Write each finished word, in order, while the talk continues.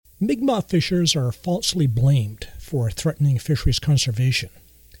Mi'kmaq fishers are falsely blamed for threatening fisheries conservation.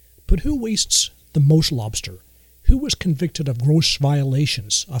 But who wastes the most lobster? Who was convicted of gross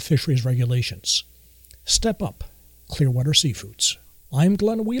violations of fisheries regulations? Step up, Clearwater Seafoods. I'm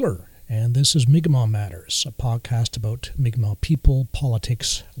Glenn Wheeler, and this is Mi'kmaq Matters, a podcast about Mi'kmaq people,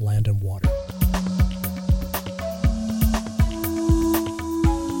 politics, land, and water.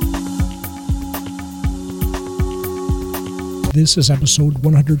 This is episode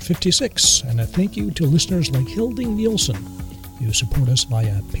 156, and a thank you to listeners like Hilding Nielsen, who support us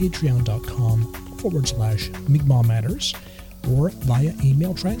via patreon.com/Mi'kmaq Matters or via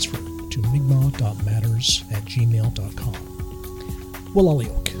email transfer to mi'kmaq.matters@gmail.com.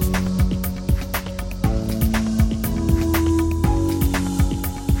 Willaliok.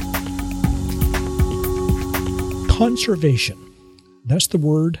 Conservation. That's the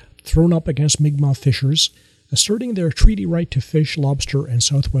word thrown up against Mi'kmaq fishers asserting their treaty right to fish lobster in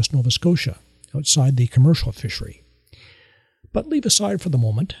southwest Nova Scotia, outside the commercial fishery. But leave aside for the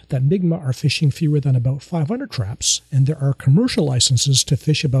moment that Mi'kmaq are fishing fewer than about 500 traps, and there are commercial licenses to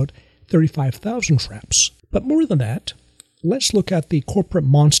fish about 35,000 traps. But more than that, let's look at the corporate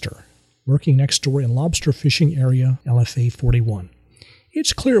monster working next door in lobster fishing area LFA 41.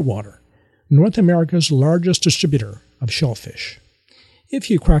 It's Clearwater, North America's largest distributor of shellfish. If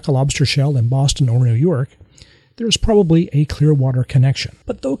you crack a lobster shell in Boston or New York, there's probably a Clearwater connection.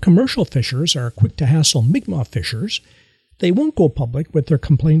 But though commercial fishers are quick to hassle Mi'kmaq fishers, they won't go public with their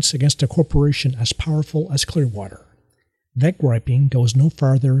complaints against a corporation as powerful as Clearwater. That griping goes no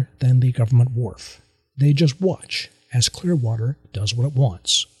farther than the government wharf. They just watch as Clearwater does what it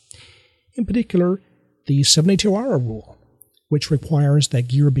wants. In particular, the 72-hour rule, which requires that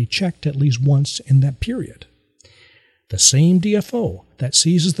gear be checked at least once in that period. The same DFO that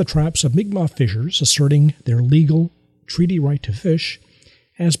seizes the traps of Mi'kmaq fishers asserting their legal treaty right to fish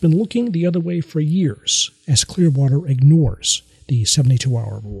has been looking the other way for years as Clearwater ignores the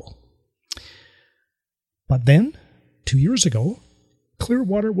 72-hour rule. But then, 2 years ago,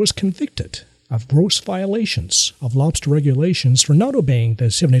 Clearwater was convicted of gross violations of lobster regulations for not obeying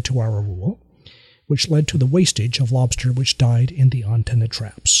the 72-hour rule, which led to the wastage of lobster which died in the untended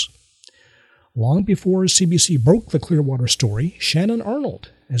traps. Long before CBC broke the Clearwater story, Shannon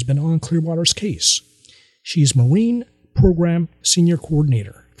Arnold has been on Clearwater's case. She's Marine Program Senior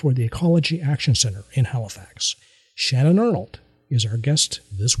Coordinator for the Ecology Action Center in Halifax. Shannon Arnold is our guest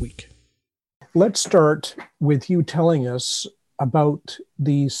this week. Let's start with you telling us about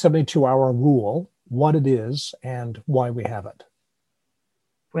the 72-hour rule, what it is, and why we have it.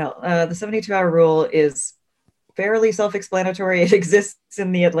 Well, the 72-hour rule is fairly self-explanatory. It exists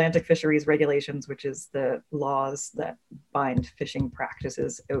in the Atlantic Fisheries Regulations, which is the laws that bind fishing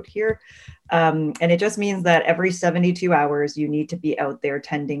practices out here. And it just means that every 72 hours, you need to be out there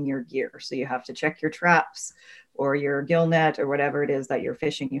tending your gear. So you have to check your traps or your gill net or whatever it is that you're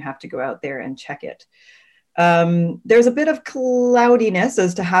fishing. You have to go out there and check it. There's a bit of cloudiness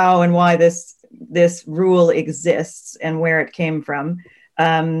as to how and why this rule exists and where it came from.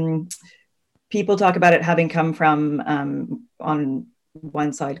 People talk about it having come from, on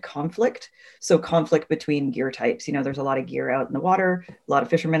one side, conflict. So conflict between gear types. You know, there's a lot of gear out in the water, a lot of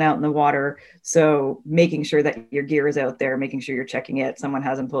fishermen out in the water. So making sure that your gear is out there, making sure you're checking it, someone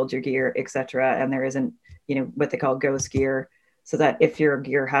hasn't pulled your gear, etc. And there isn't, what they call ghost gear. So that if your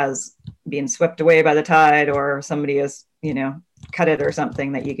gear has been swept away by the tide or somebody has, cut it or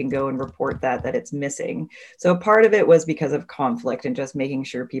something, that you can go and report that it's missing. So part of it was because of conflict and just making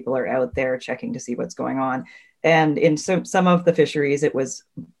sure people are out there checking to see what's going on. And in some of the fisheries, it was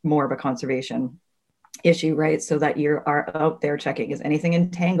more of a conservation issue, right? So that you are out there checking, is anything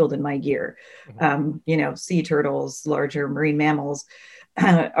entangled in my gear? Sea turtles, larger marine mammals,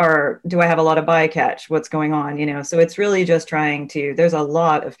 or do I have a lot of bycatch? What's going on? So it's really just there's a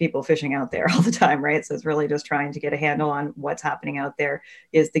lot of people fishing out there all the time, right? So it's really just trying to get a handle on what's happening out there.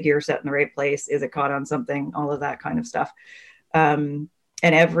 Is the gear set in the right place? Is it caught on something? All of that kind of stuff. And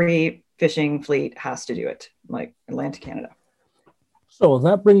every fishing fleet has to do it, like Atlantic Canada. So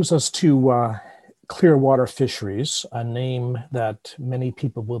that brings us to Clearwater Fisheries, a name that many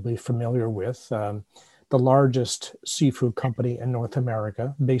people will be familiar with. The largest seafood company in North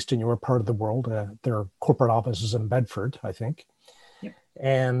America, based in your part of the world. Their corporate office is in Bedford, I think. Yep.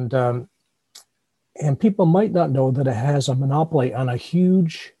 And people might not know that it has a monopoly on a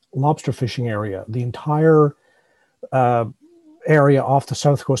huge lobster fishing area. The entire area off the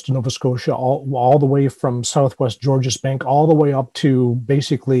south coast of Nova Scotia, all the way from southwest Georges Bank, all the way up to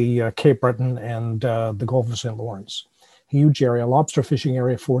basically Cape Breton and the Gulf of St. Lawrence. Huge area, lobster fishing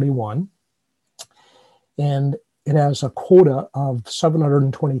area 41. And it has a quota of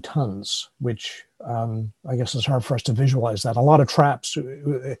 720 tons, which I guess is hard for us to visualize that. A lot of traps.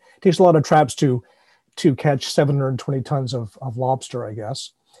 It takes a lot of traps to catch 720 tons of lobster, I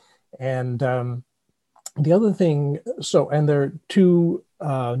guess. And the other thing, and there are two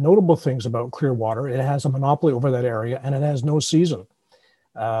notable things about Clearwater. It has a monopoly over that area, and it has no season,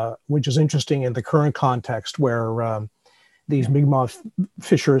 which is interesting in the current context where these Mi'kmaq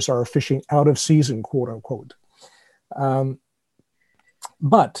fishers are fishing out of season, quote unquote.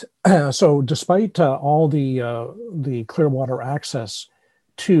 But so despite all the Clearwater access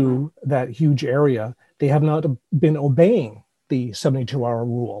to that huge area, they have not been obeying the 72-hour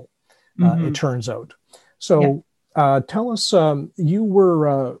rule, it turns out. So tell us,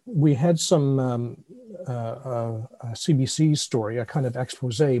 we had some CBC story, a kind of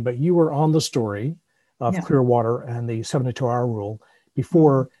expose, but you were on the story of Clearwater and the 72-hour rule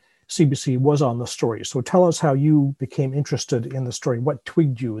before CBC was on the story. So tell us how you became interested in the story. What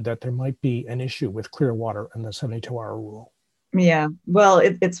twigged you that there might be an issue with Clearwater and the 72-hour rule? Yeah, well,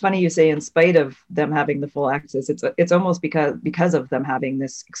 it's funny you say in spite of them having the full access, it's almost because of them having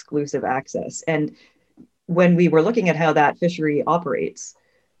this exclusive access. And when we were looking at how that fishery operates,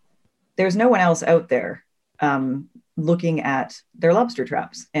 there's no one else out there looking at their lobster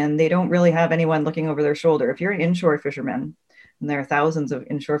traps, and they don't really have anyone looking over their shoulder. If you're an inshore fisherman, and there are thousands of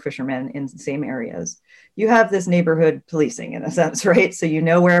inshore fishermen in the same areas, you have this neighborhood policing in a sense, right? So you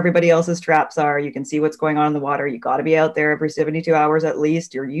know where everybody else's traps are. You can see what's going on in the water. You got to be out there every 72 hours at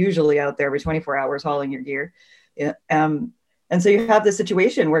least. You're usually out there every 24 hours hauling your gear. Yeah. And so you have this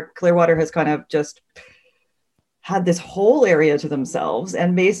situation where Clearwater has kind of just had this whole area to themselves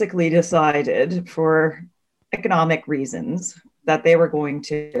and basically decided for economic reasons that they were going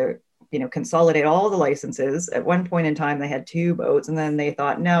to consolidate all the licenses. At one point in time, they had 2 boats, and then they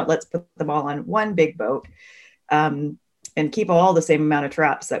thought, no, let's put them all on one big boat and keep all the same amount of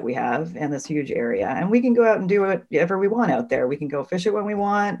traps that we have in this huge area. And we can go out and do whatever we want out there. We can go fish it when we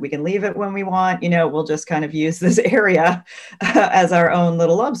want. We can leave it when we want. We'll just kind of use this area as our own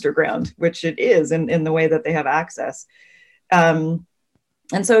little lobster ground, which it is in the way that they have access. And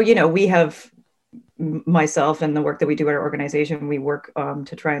so, we have, myself and the work that we do at our organization, we work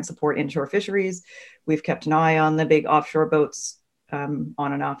to try and support inshore fisheries. We've kept an eye on the big offshore boats on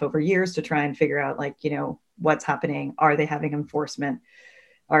and off over years to try and figure out, what's happening. Are they having enforcement?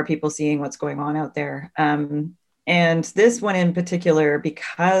 Are people seeing what's going on out there? And this one in particular,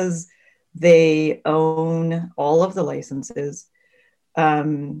 because they own all of the licenses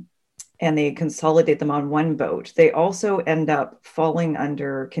and they consolidate them on one boat, they also end up falling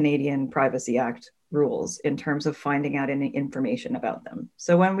under Canadian Privacy Act rules in terms of finding out any information about them.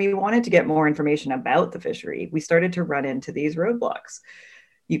 So when we wanted to get more information about the fishery, we started to run into these roadblocks.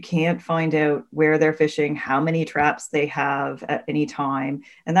 You can't find out where they're fishing, how many traps they have at any time.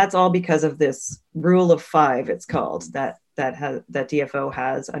 And that's all because of this rule of 5, it's called, that DFO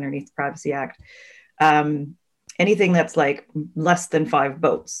has underneath the Privacy Act. Anything that's like less than 5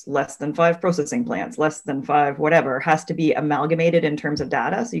 boats, less than 5 processing plants, less than 5 whatever, has to be amalgamated in terms of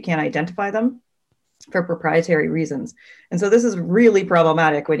data. So you can't identify them for proprietary reasons. And so this is really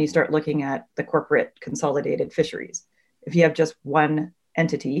problematic when you start looking at the corporate consolidated fisheries. If you have just one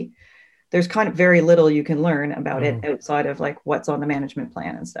entity, there's kind of very little you can learn about it outside of what's on the management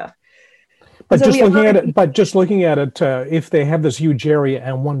plan and stuff. But so just looking at it, if they have this huge area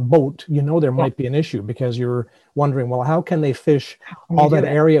and one boat, there might be an issue, because you're wondering, well, how can they fish all that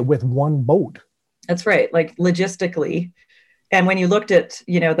area with one boat? That's right. Logistically. And when you looked at,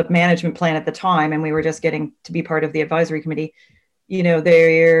 the management plan at the time, and we were just getting to be part of the advisory committee,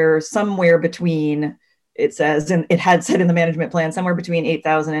 they're somewhere between, it says, and it had said in the management plan, somewhere between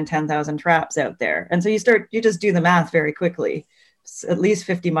 8,000 and 10,000 traps out there. And so you just do the math very quickly. It's at least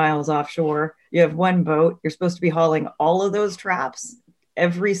 50 miles offshore. You have one boat. You're supposed to be hauling all of those traps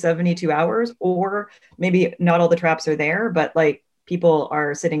every 72 hours, or maybe not all the traps are there, but people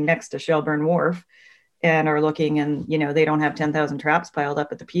are sitting next to Shelburne Wharf and are looking, and they don't have 10,000 traps piled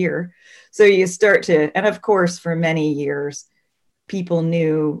up at the pier. So you start to, and of course, for many years, people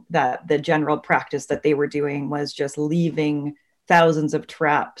knew that the general practice that they were doing was just leaving thousands of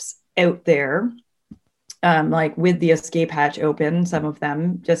traps out there, with the escape hatch open. Some of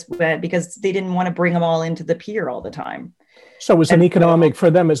them just went because they didn't want to bring them all into the pier all the time. So it's for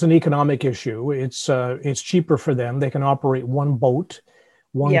them, it's an economic issue. It's cheaper for them. They can operate one boat,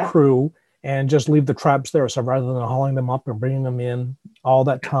 one crew, and just leave the traps there. So rather than hauling them up and bringing them in all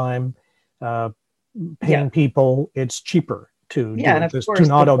that time, paying people, it's cheaper to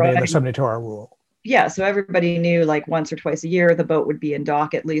not obey the 72-hour rule. yeah, so everybody knew like once or twice a year the boat would be in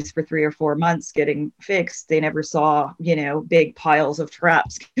dock at least for 3 or 4 months getting fixed. They never saw, big piles of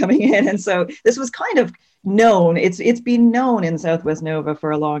traps coming in. And so this was kind of known. It's been known in Southwest Nova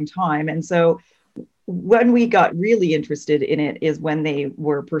for a long time. And so when we got really interested in it is when they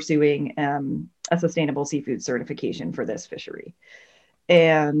were pursuing a sustainable seafood certification for this fishery.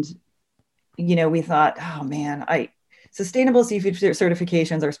 And we thought, oh man, sustainable seafood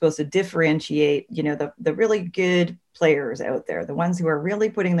certifications are supposed to differentiate, the really good players out there, the ones who are really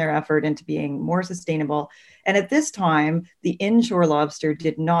putting their effort into being more sustainable. And at this time, the inshore lobster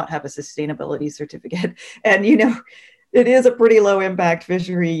did not have a sustainability certificate. And, it is a pretty low impact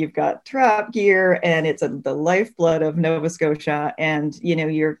fishery. You've got trap gear and it's the lifeblood of Nova Scotia. And,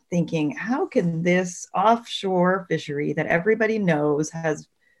 you're thinking, how can this offshore fishery that everybody knows has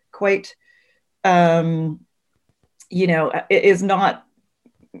quite, is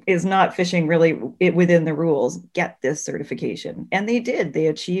not fishing really within the rules, get this certification? And they did. They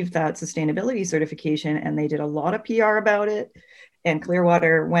achieved that sustainability certification, and they did a lot of PR about it. And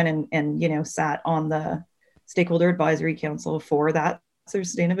Clearwater went and sat on the Stakeholder Advisory Council for that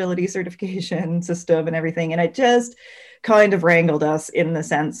sustainability certification system and everything. And it just kind of wrangled us in the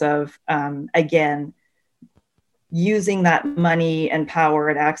sense of, again, using that money and power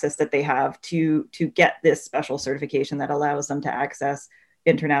and access that they have to get this special certification that allows them to access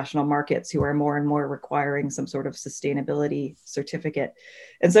international markets who are more and more requiring some sort of sustainability certificate.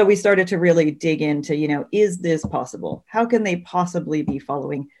 And so we started to really dig into, is this possible? How can they possibly be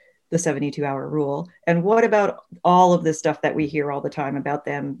following the 72-hour rule? And what about all of this stuff that we hear all the time about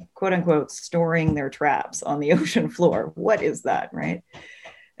them, quote unquote, storing their traps on the ocean floor? What is that, right?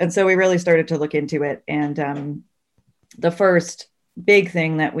 And so we really started to look into it. And the first big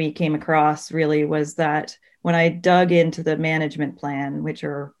thing that we came across really was that when I dug into the management plan, which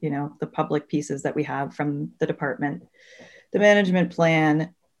are, the public pieces that we have from the department, the management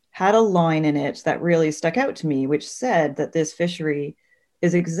plan had a line in it that really stuck out to me, which said that this fishery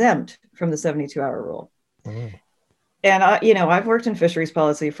is exempt from the 72-hour rule. Mm. And, I've worked in fisheries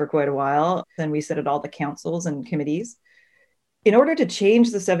policy for quite a while, and we sit at all the councils and committees. In order to change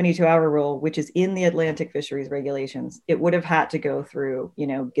the 72-hour rule, which is in the Atlantic Fisheries Regulations, it would have had to go through,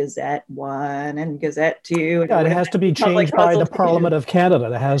 Gazette 1 and Gazette 2. Yeah, it has to be changed by the Parliament of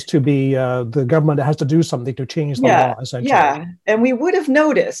Canada. It has to be, the government has to do something to change the law, essentially. Yeah, and we would have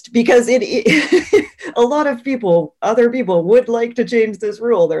noticed because a lot of other people would like to change this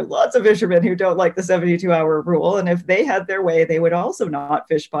rule. There are lots of fishermen who don't like the 72-hour rule. And if they had their way, they would also not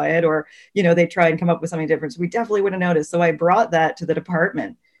fish by it, or, they try and come up with something different. So we definitely would have noticed. So I brought that to the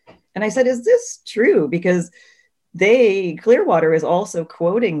department. And I said, is this true? Because Clearwater is also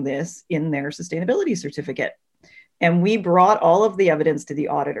quoting this in their sustainability certificate. And we brought all of the evidence to the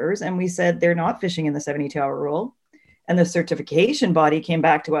auditors and we said, they're not fishing in the 72-hour rule. And the certification body came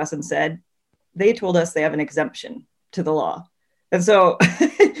back to us and said, they told us they have an exemption to the law. And so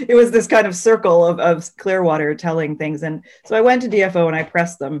it was this kind of circle of Clearwater telling things. And so I went to DFO and I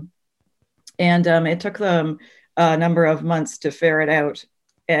pressed them. And it took them a number of months to ferret out.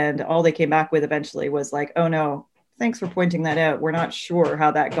 And all they came back with eventually was like, oh no, thanks for pointing that out. We're not sure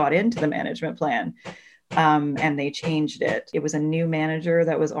how that got into the management plan. And they changed it. It was a new manager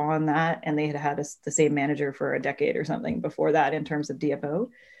that was on that. And they had the same manager for a decade or something before that in terms of DFO.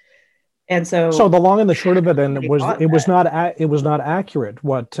 And so the long and the short of it, and it was not accurate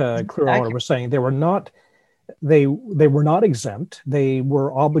what Clearwater was saying. They were not exempt. They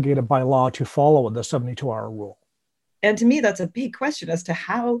were obligated by law to follow the 72-hour rule. And to me, that's a big question as to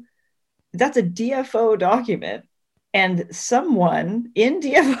how that's a DFO document. And someone in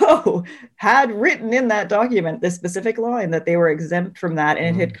DFO had written in that document this specific line that they were exempt from that.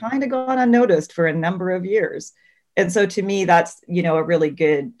 And it had kind of gone unnoticed for a number of years. And so to me, that's, a really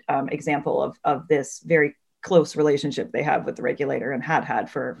good example of this very close relationship they have with the regulator and had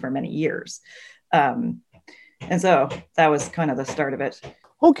for many years. And so that was kind of the start of it.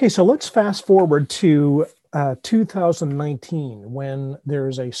 Okay, so let's fast forward to 2019, when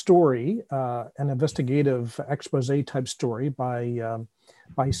there's a story, an investigative expose type story by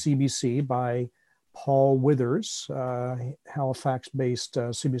CBC, by Paul Withers, Halifax-based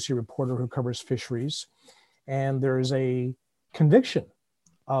CBC reporter who covers fisheries. And there's a conviction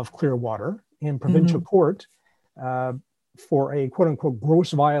of Clearwater in provincial court for a quote unquote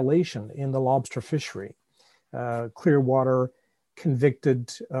gross violation in the lobster fishery. Clearwater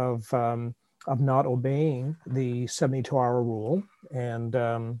convicted of not obeying the 72-hour rule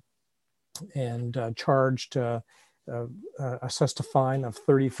and charged assessed a fine of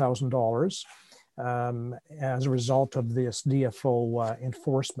 $30,000 as a result of this DFO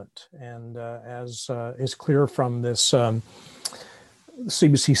enforcement. And as is clear from this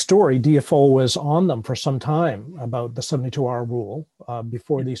CBC story, DFO was on them for some time about the 72-hour rule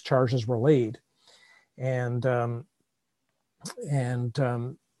before these charges were laid. And one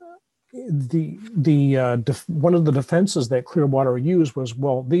of the defenses that Clearwater used was,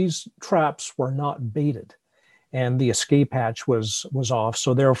 well, these traps were not baited, and the escape hatch was off,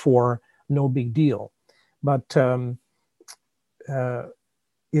 so therefore no big deal. But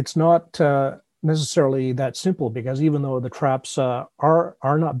it's not necessarily that simple, because even though the traps are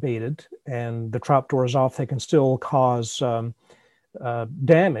not baited and the trap door is off, they can still cause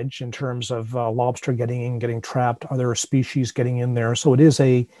damage in terms of lobster getting in, getting trapped, other species getting in there. So it is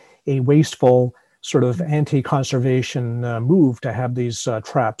a wasteful sort of anti-conservation move to have these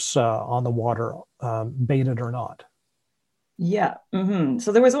traps on the water, baited or not. Yeah. Mm-hmm.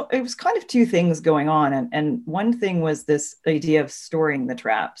 So it was kind of two things going on. And one thing was this idea of storing the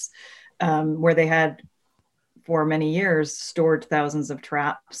traps, where they had for many years stored thousands of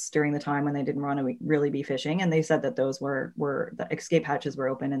traps during the time when they didn't want to really be fishing. And they said that those were the escape hatches were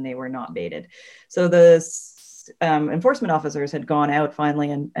open and they were not baited. So the enforcement officers had gone out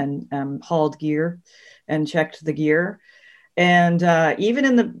finally and hauled gear and checked the gear. And even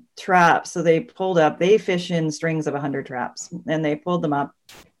in the traps, so they fish in strings of 100 traps, and they pulled them up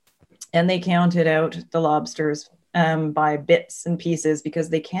and they counted out the lobsters by bits and pieces, because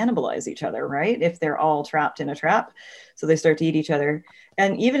they cannibalize each other, right? If they're all trapped in a trap. So they start to eat each other.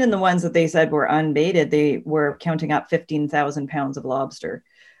 And even in the ones that they said were unbaited, they were counting up 15,000 pounds of lobster.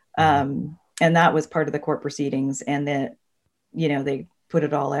 And that was part of the court proceedings. And that, they put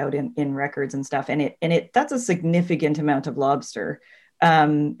it all out in records and stuff. And that's a significant amount of lobster.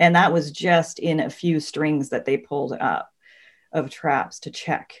 And that was just in a few strings that they pulled up of traps to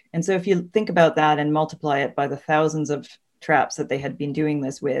check. And so if you think about that and multiply it by the thousands of traps that they had been doing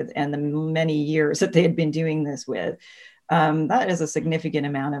this with, and the many years that they had been doing this with, that is a significant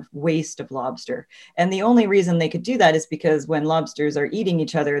amount of waste of lobster. And the only reason they could do that is because when lobsters are eating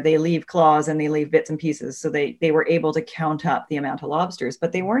each other, they leave claws and they leave bits and pieces. So they were able to count up the amount of lobsters,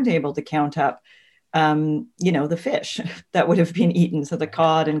 but they weren't able to count up, the fish that would have been eaten. So the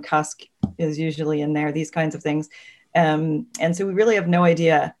cod and cusk is usually in there, these kinds of things. And so we really have no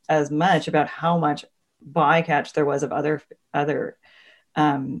idea as much about how much bycatch there was of other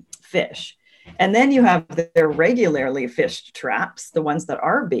fish. And then you have their regularly fished traps, the ones that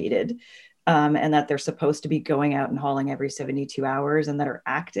are baited, and that they're supposed to be going out and hauling every 72 hours and that are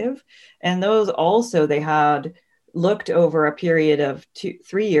active. And those also, they had looked over a period of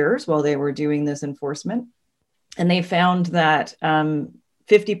 3 years while they were doing this enforcement. And they found that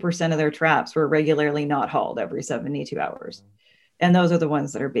 50% of their traps were regularly not hauled every 72 hours. And those are the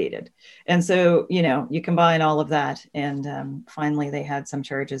ones that are baited. And so, you combine all of that, and finally they had some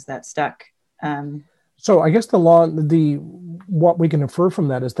charges that stuck. So I guess what we can infer from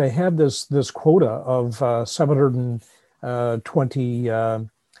that is they have this quota of 720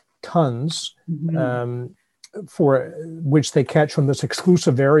 tons, for which they catch from this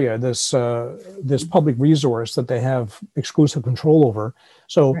exclusive area, this public resource that they have exclusive control over.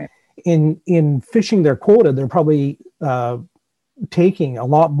 So right. in fishing their quota, they're probably taking a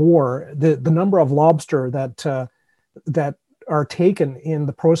lot more. The number of lobster that are taken in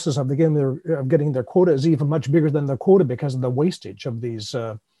the process of getting their quota is even much bigger than their quota, because of the wastage of these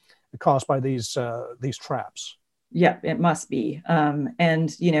caused by these traps. Yeah, it must be.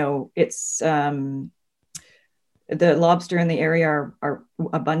 And it's the lobster in the area are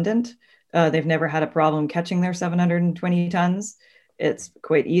abundant. They've never had a problem catching their 720 tons. It's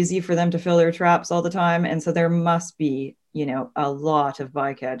quite easy for them to fill their traps all the time. And so there must be, a lot of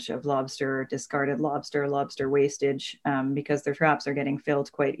bycatch of lobster, discarded lobster wastage, because their traps are getting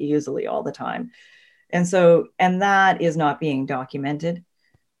filled quite easily all the time. And that is not being documented.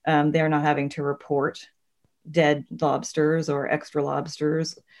 They're not having to report dead lobsters or extra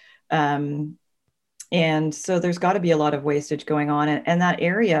lobsters. And so there's got to be a lot of wastage going on. And that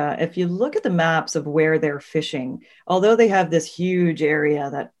area, if you look at the maps of where they're fishing, although they have this huge area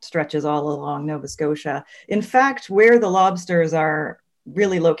that stretches all along Nova Scotia, in fact, where the lobsters are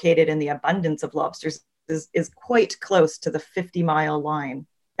really located in the abundance of lobsters is quite close to the 50-mile line.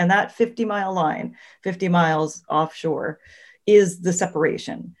 And that 50-mile line, 50 miles offshore, is the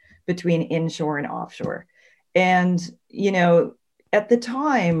separation between inshore and offshore. And, at the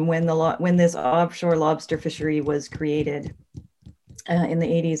time when this offshore lobster fishery was created in the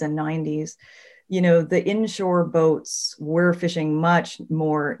 80s and 90s, the inshore boats were fishing much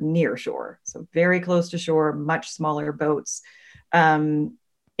more near shore. So very close to shore, much smaller boats. And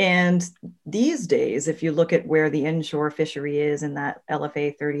And these days, if you look at where the inshore fishery is in that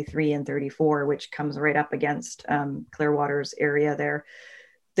LFA 33 and 34, which comes right up against Clearwater's area there,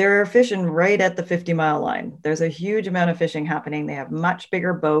 they're fishing right at the 50-mile line. There's a huge amount of fishing happening. They have much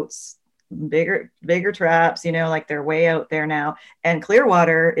bigger boats, bigger traps, like they're way out there now. And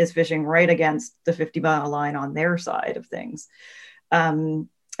Clearwater is fishing right against the 50-mile line on their side of things.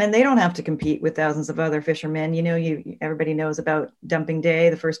 And they don't have to compete with thousands of other fishermen. Everybody knows about dumping day,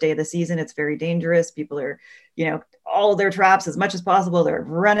 the first day of the season. It's very dangerous. People are, all their traps as much as possible. They're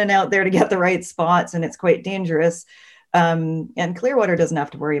running out there to get the right spots, and it's quite dangerous. And Clearwater doesn't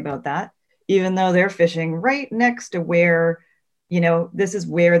have to worry about that, even though they're fishing right next to where, this is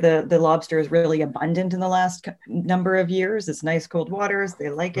where the lobster is really abundant in the last number of years. It's nice cold waters. They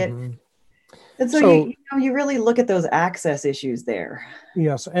like it. Mm-hmm. And so you really look at those access issues there.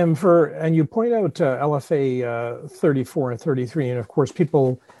 Yes, and you point out LFA 34 and 33, and of course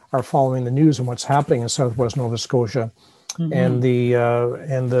people are following the news and what's happening in Southwest Nova Scotia, mm-hmm. and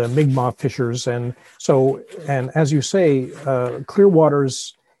the Mi'kmaq fishers, and as you say,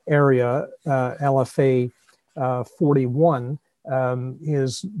 Clearwater's area, LFA 41.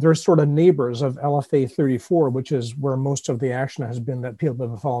 They're sort of neighbors of LFA 34, which is where most of the action has been that people have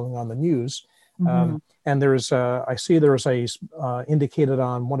been following on the news. Mm-hmm. And I see there's indicated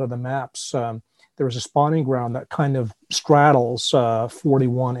on one of the maps, there's a spawning ground that kind of straddles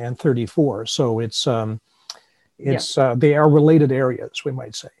 41 and 34. So they are related areas, we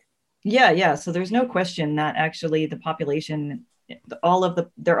might say. Yeah. So there's no question that actually the population,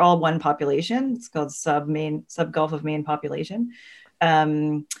 they're all one population. It's called sub Gulf of Maine population.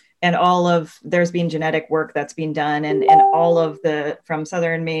 And there's been genetic work that's been done, and all of from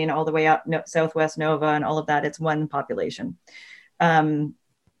southern Maine all the way up Southwest Nova and all of that, it's one population. And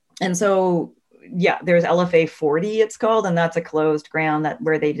so, there's LFA 40, it's called, and that's a closed ground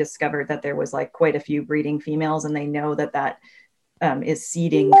where they discovered that there was like quite a few breeding females, and they know that is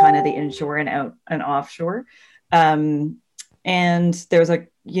seeding kind of the inshore and out and offshore. And there's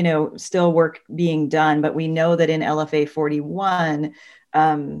still work being done, but we know that in LFA 41,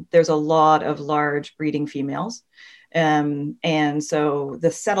 there's a lot of large breeding females. And so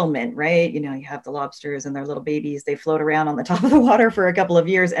the settlement, right? You have the lobsters and their little babies, they float around on the top of the water for a couple of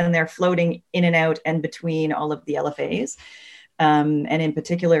years, and they're floating in and out and between all of the LFAs. And in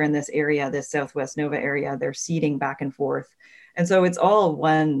particular in this area, this Southwest Nova area, they're seeding back and forth. And so it's all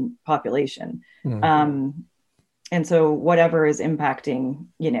one population. Mm-hmm. And so whatever is impacting,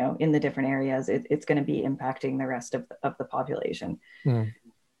 in the different areas, it's going to be impacting the rest of the population. Mm.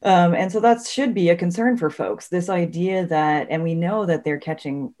 And so that should be a concern for folks, this idea that, and we know that they're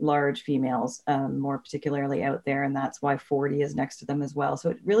catching large females, more particularly out there, and that's why 40 is next to them as well. So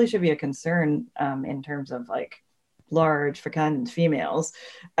it really should be a concern in terms of like large fecund females,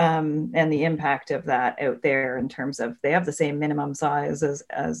 and the impact of that out there in terms of they have the same minimum size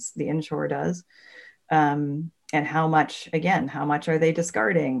as the inshore does. And how much are they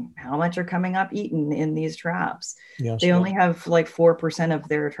discarding? How much are coming up eaten in these traps? Yes, they only have like 4% of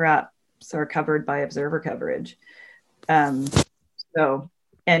their traps are covered by observer coverage. And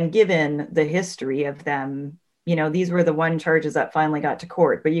given the history of them, these were the one charges that finally got to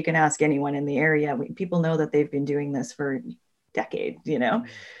court, but you can ask anyone in the area. People know that they've been doing this for decades,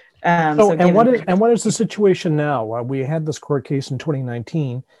 what is the situation now? We had this court case in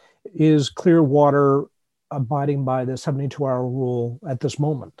 2019. Is Clearwater abiding by the 72-hour rule at this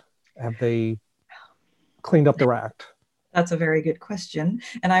moment? Have they cleaned up their act? That's a very good question.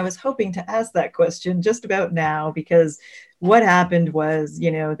 And I was hoping to ask that question just about now, because what happened was,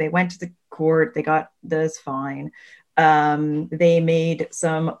 they went to the court, they got this fine. They made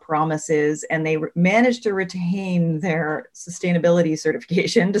some promises, and they managed to retain their sustainability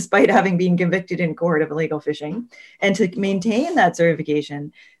certification despite having been convicted in court of illegal fishing. And to maintain that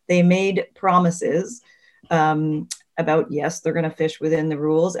certification, they made promises about, yes, they're going to fish within the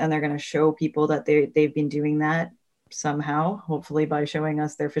rules, and they're going to show people that they've been doing that somehow, hopefully by showing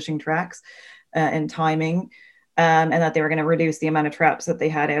us their fishing tracks and timing, and that they were going to reduce the amount of traps that they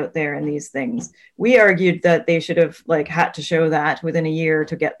had out there and these things. We argued that they should have had to show that within a year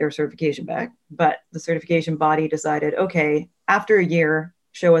to get their certification back, but the certification body decided, okay, after a year,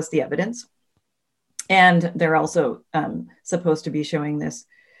 show us the evidence. And they're also supposed to be showing this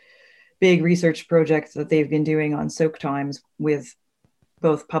big research project that they've been doing on soak times with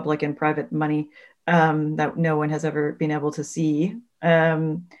both public and private money that no one has ever been able to see.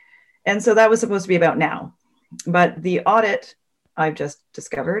 And so that was supposed to be about now. But the audit, I've just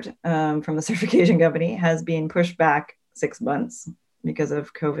discovered from the certification company, has been pushed back 6 months because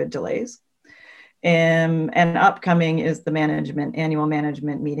of COVID delays. And upcoming is the annual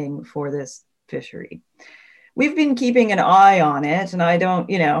management meeting for this fishery. We've been keeping an eye on it, and I don't,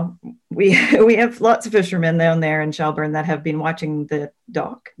 we have lots of fishermen down there in Shelburne that have been watching the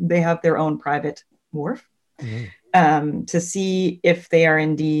dock. They have their own private wharf to see if they are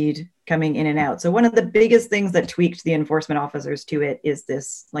indeed coming in and out. So one of the biggest things that tweaked the enforcement officers to it is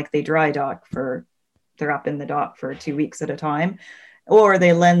this, like they dry dock they're up in the dock for 2 weeks at a time, or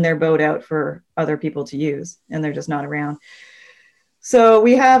they lend their boat out for other people to use and they're just not around. So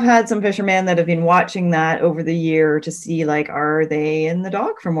we have had some fishermen that have been watching that over the year to see, like, are they in the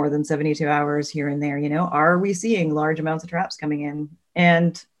dock for more than 72 hours here and there? Are we seeing large amounts of traps coming in?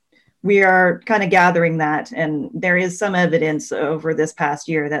 And we are kind of gathering that. And there is some evidence over this past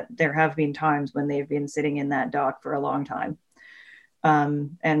year that there have been times when they've been sitting in that dock for a long time.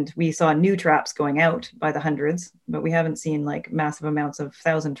 And we saw new traps going out by the hundreds, but we haven't seen like massive amounts of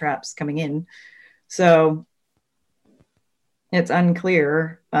 1,000 traps coming in. So it's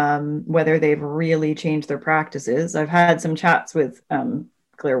unclear whether they've really changed their practices. I've had some chats with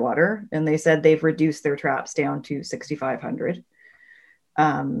Clearwater, and they said they've reduced their traps down to 6,500.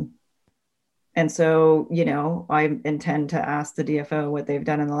 And so, I intend to ask the DFO what they've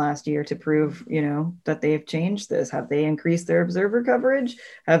done in the last year to prove, that they've changed this. Have they increased their observer coverage?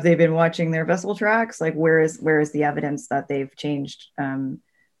 Have they been watching their vessel tracks? Like, where is the evidence that they've changed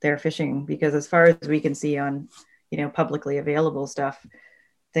their fishing? Because as far as we can see on publicly available stuff,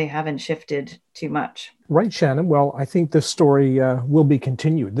 they haven't shifted too much. Right, Shannon. Well, I think this story will be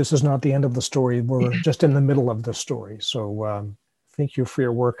continued. This is not the end of the story. We're just in the middle of the story. So thank you for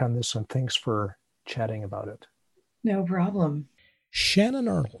your work on this, and thanks for chatting about it. No problem. Shannon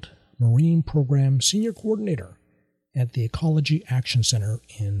Arnold, Marine Program Senior Coordinator at the Ecology Action Center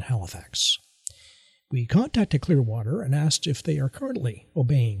in Halifax. We contacted Clearwater and asked if they are currently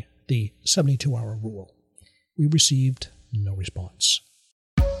obeying the 72-hour rule. We received no response.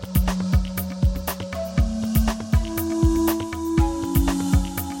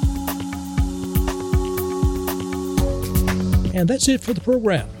 And that's it for the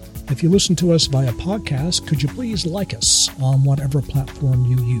program. If you listen to us via podcast, could you please like us on whatever platform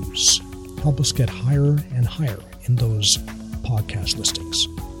you use? Help us get higher and higher in those podcast listings.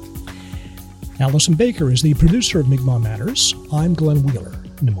 Allison Baker is the producer of Mi'kmaq Matters. I'm Glenn Wheeler,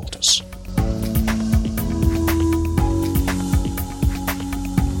 Nemultis.